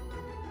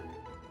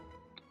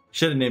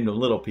 Should have named him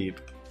Little Peep.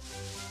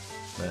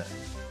 But,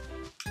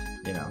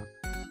 you know.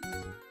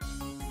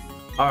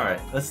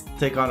 Alright, let's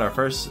take on our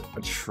first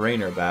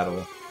trainer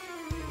battle.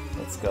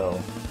 Let's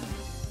go.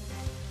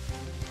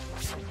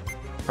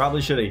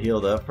 Probably should have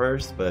healed up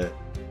first, but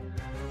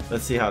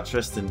let's see how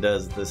Tristan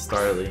does this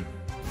Starly.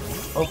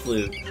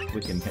 Hopefully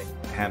we can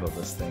handle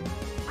this thing.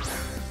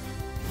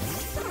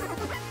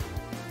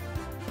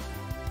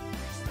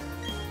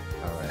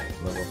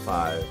 Alright, level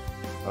 5.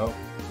 Oh.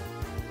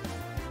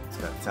 It's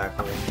got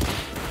tackle.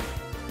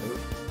 Ooh.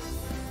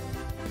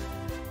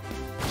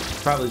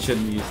 Probably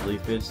shouldn't use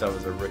Leafage, that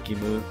was a rookie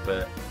move,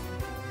 but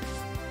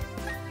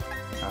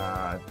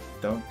I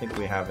don't think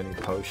we have any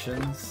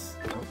potions.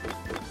 Oh.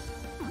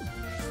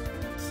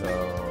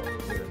 So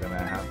we're gonna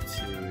have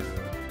to...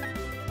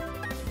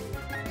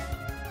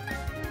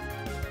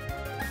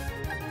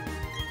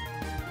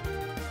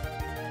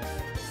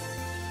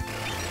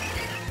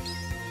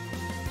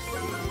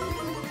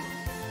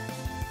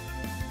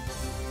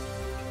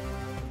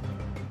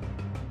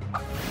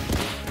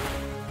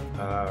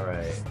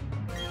 Alright.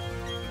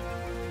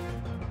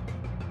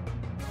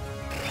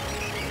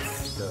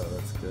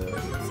 Let's go.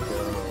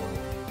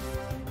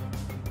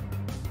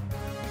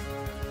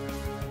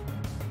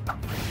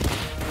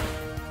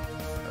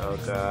 Oh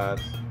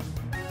god.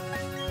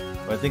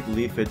 Well, I think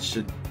Leafage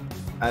should...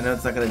 I know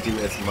it's not going to do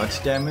as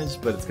much damage,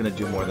 but it's going to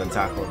do more than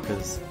tackle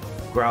because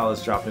Growl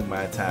is dropping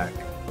my attack,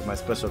 but my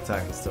special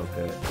attack is still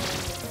good.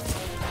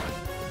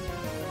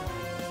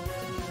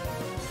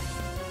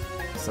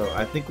 So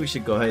I think we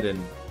should go ahead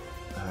and...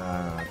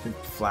 I think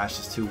Flash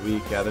is too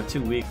weak. Yeah, they're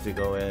too weak to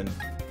go in.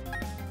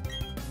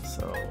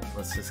 So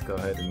let's just go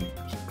ahead and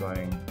keep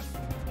going.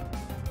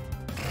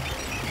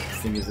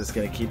 This thing is just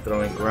going to keep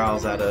throwing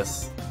growls at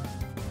us.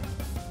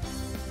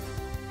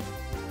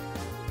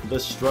 The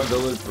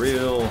struggle is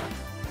real.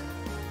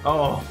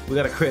 Oh, we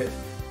got a crit.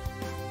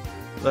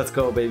 Let's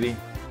go, baby.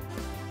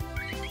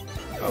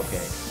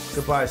 Okay.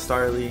 Goodbye,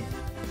 Starly.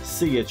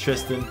 See ya,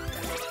 Tristan.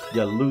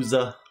 Ya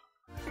loser.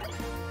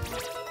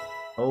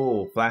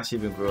 Oh, Flash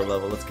even grew a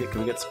level. Can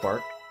we get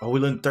Spark? Oh, we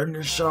learned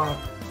Thunder Shock.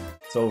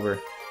 It's over.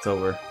 It's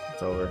over.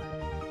 It's over.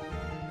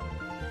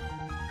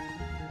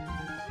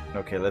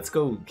 Okay, let's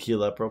go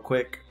heal up real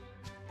quick.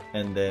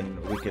 And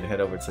then we could head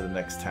over to the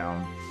next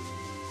town.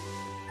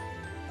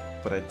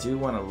 But I do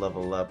want to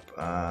level up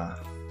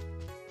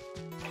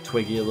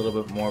Twiggy a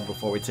little bit more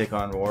before we take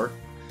on Rourke.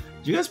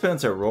 Do you guys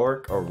pronounce it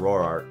Rourke or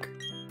Roark?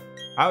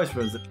 I always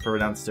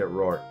pronounced it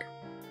Rourke.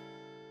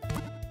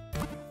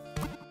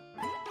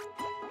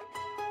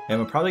 And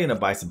we're probably gonna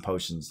buy some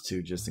potions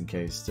too, just in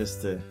case,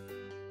 just to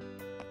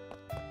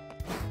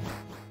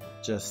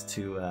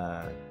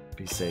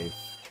be safe.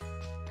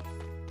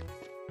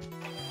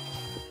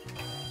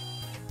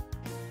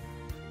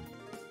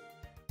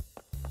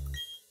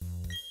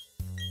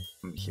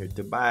 I'm here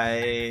to buy,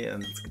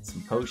 and let's get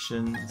some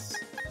potions.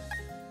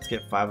 Let's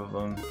get 5 of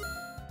them.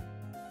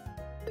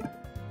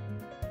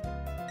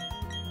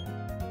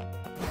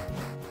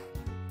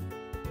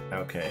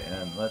 Okay,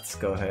 and let's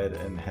go ahead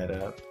and head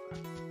up.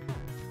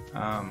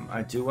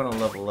 I do want to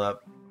level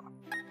up.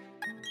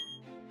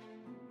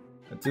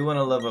 I do want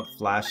to level up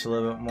Flash a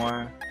little bit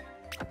more.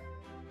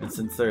 And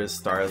since there is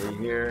Starly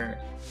here,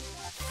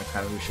 I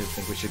kind of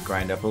think we should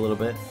grind up a little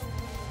bit.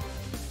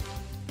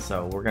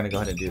 So we're gonna go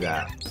ahead and do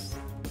that.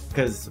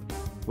 Because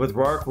with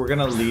Rourke, we're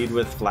gonna lead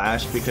with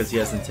Flash because he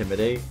has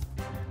Intimidate,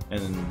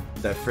 and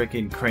that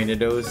freaking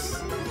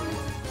Cranidos,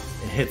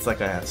 it hits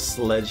like a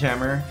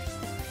sledgehammer.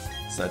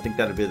 So I think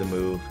that'd be the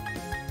move.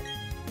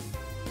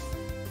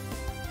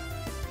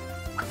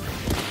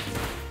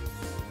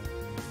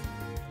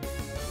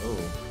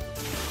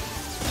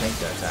 Tank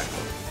that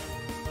tackle.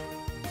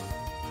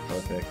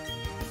 Perfect.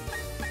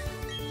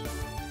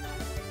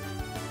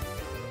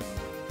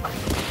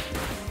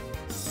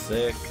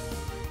 Sick.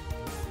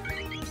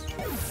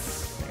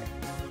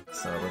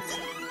 So let's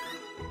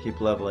keep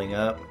leveling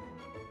up,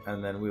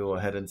 and then we will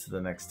head into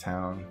the next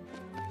town.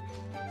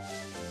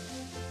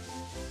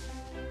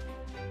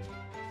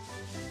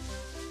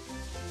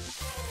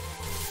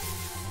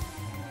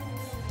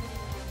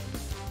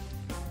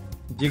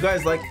 Do you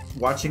guys like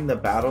watching the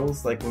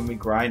battles, like when we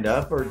grind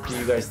up, or do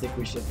you guys think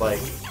we should like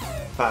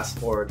fast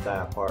forward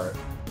that part?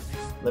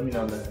 Let me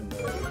know in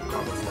the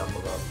comments down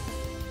below.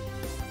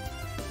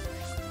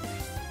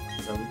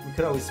 So we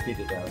could always speed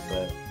it up,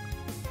 but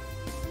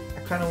I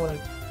kind of want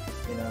to,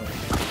 you know,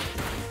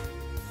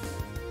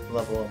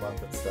 level them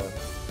up and stuff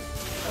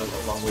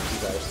along with you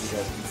guys, so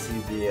you guys can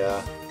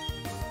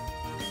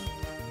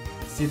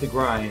see the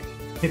grind,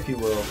 if you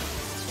will.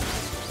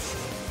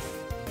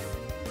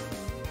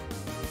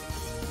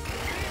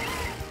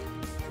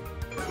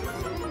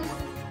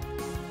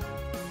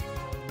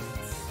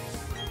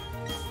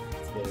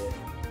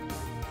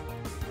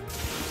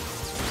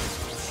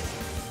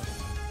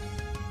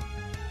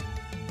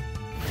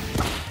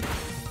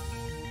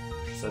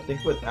 So I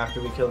think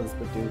after we kill this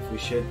Bidoof, we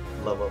should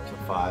level up to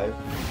 5,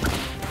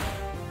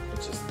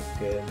 which is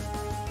good.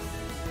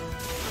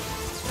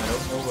 I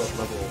don't know what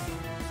level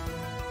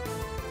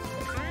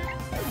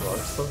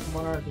large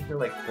Pokemon are. I think they're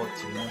like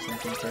 14 or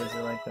something crazy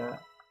like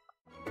that.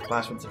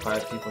 Flash went to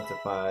 5, Peep went to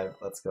 5.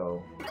 Let's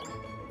go.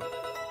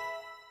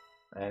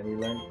 And we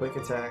learned Quick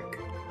Attack.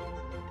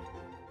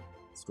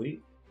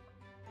 Sweet.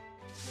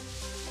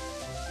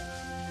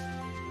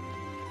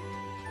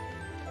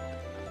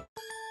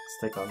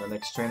 Take on the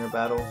next trainer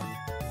battle.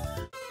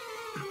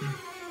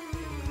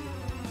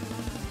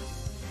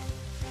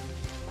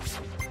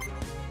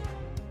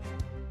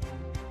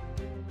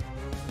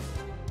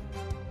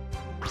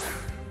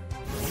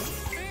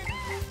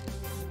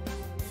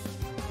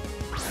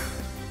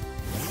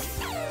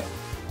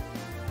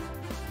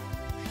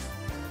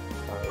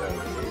 Alright,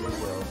 here we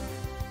go.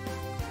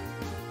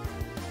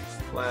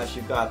 Flash,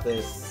 you got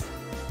this.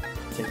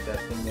 Take that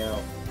thing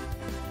out.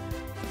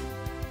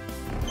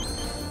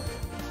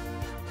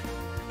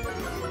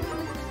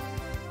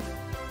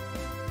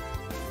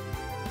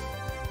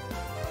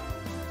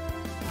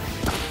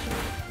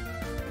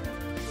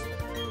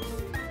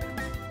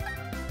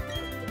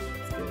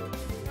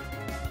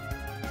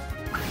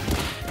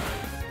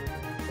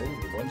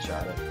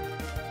 Shot it.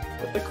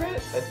 With the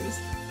crit, at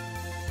least.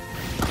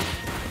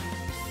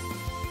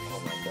 Oh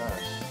my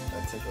gosh,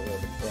 that took a little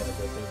bit of damage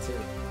right there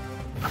too.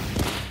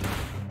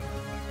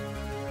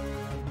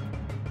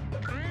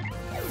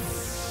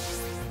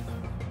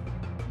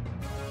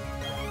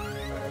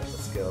 Alright,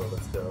 let's go,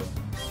 let's go.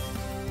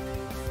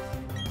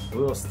 We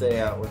will stay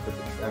out with the.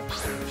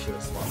 Actually, we should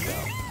have swapped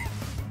out.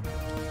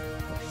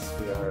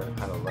 We are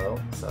kind of low,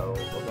 so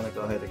we're gonna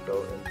go ahead and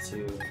go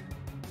into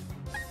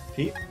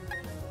Peep.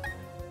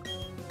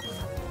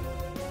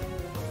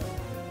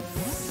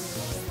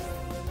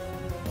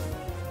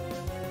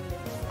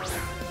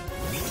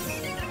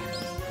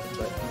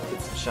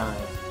 Shine.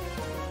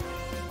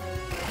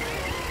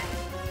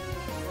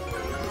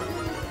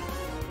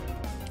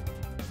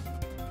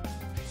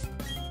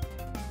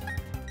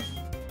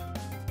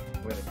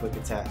 We're gonna quick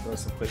attack, throw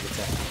some quick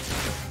attack.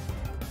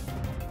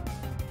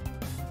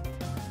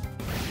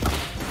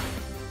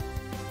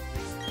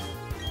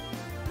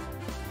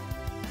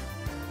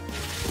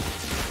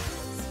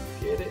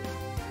 Get it.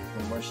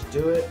 One more should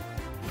do it.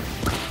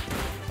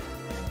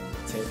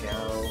 And take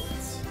out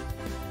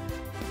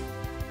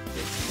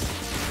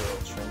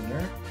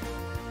trainer.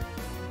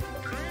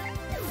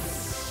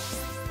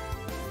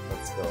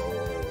 Let's go.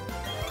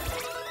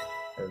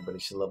 Everybody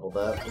should level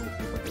up. Ooh,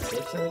 Peep went to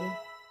 6 already?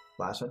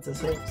 Flash went to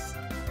 6.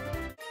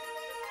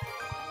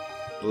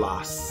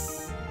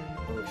 Loss.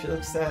 Oh, she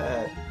looks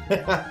sad.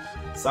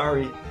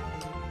 Sorry.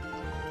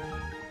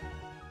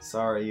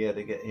 Sorry, you had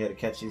to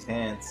catch these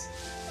hands.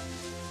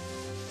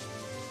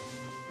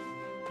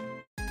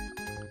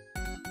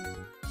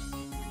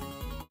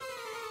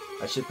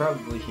 I should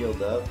probably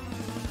healed up.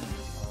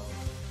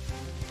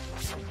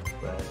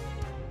 But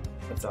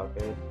that's all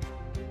good.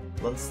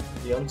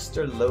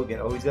 Youngster Logan.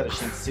 Oh, he's got a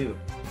Shinsu.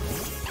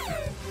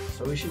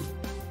 So we should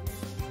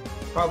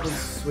probably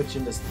switch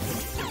into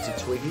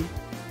Twiggy.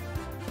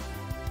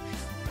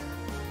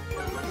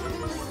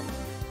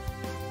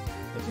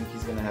 I think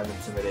he's gonna have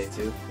Intimidate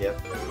too. Yep.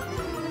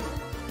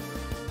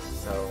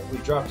 So we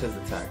dropped his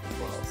attack as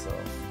well. So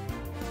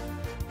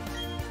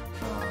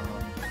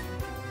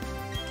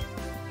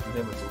and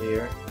then with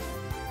Lear.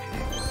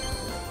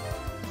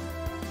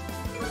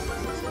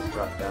 So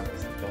drop down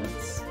his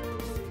defense.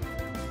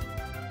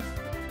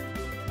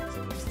 So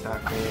he's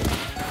tackle.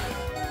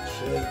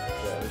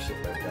 Yeah, we should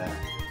let that.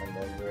 And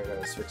then we're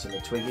gonna switch into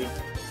Twiggy.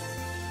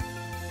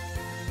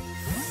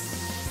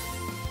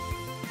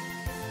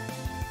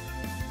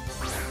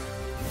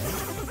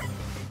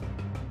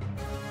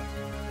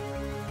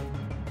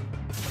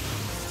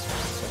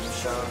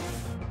 Shot.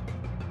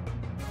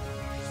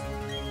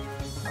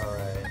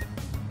 Alright.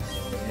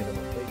 I'm gonna hit him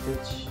with Big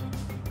Pitch.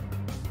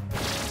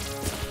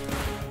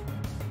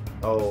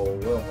 Oh,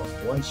 we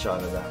almost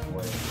one-shot of that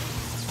boy.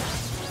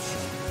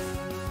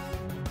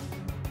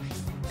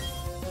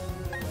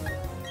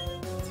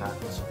 Time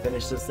to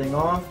finish this thing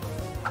off.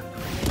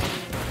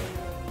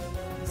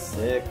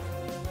 Sick.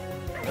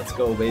 Let's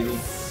go, baby.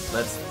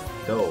 Let's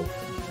go.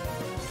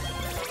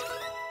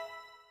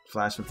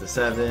 Flash with the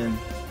 7.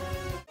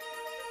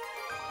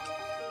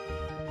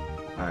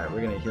 Alright,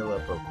 we're gonna heal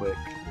up real quick.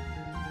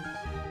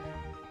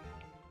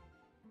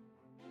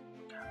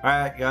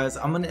 Alright guys,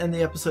 I'm gonna end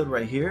the episode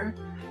right here,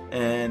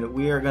 and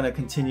we are gonna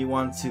continue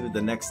on to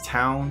the next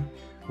town,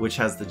 which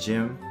has the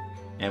gym,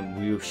 and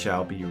we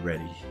shall be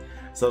ready.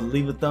 So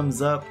leave a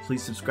thumbs up,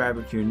 please subscribe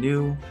if you're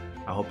new.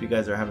 I hope you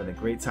guys are having a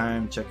great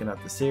time checking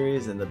out the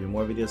series, and there'll be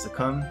more videos to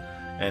come.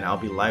 And I'll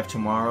be live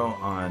tomorrow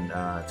on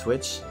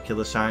Twitch,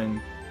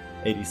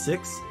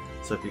 KillerShine86.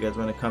 So if you guys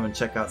want to come and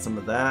check out some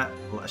of that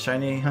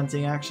shiny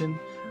hunting action,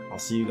 I'll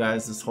see you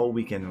guys this whole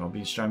weekend. I'll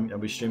be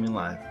streaming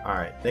live. All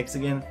right, thanks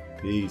again.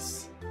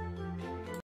 Peace.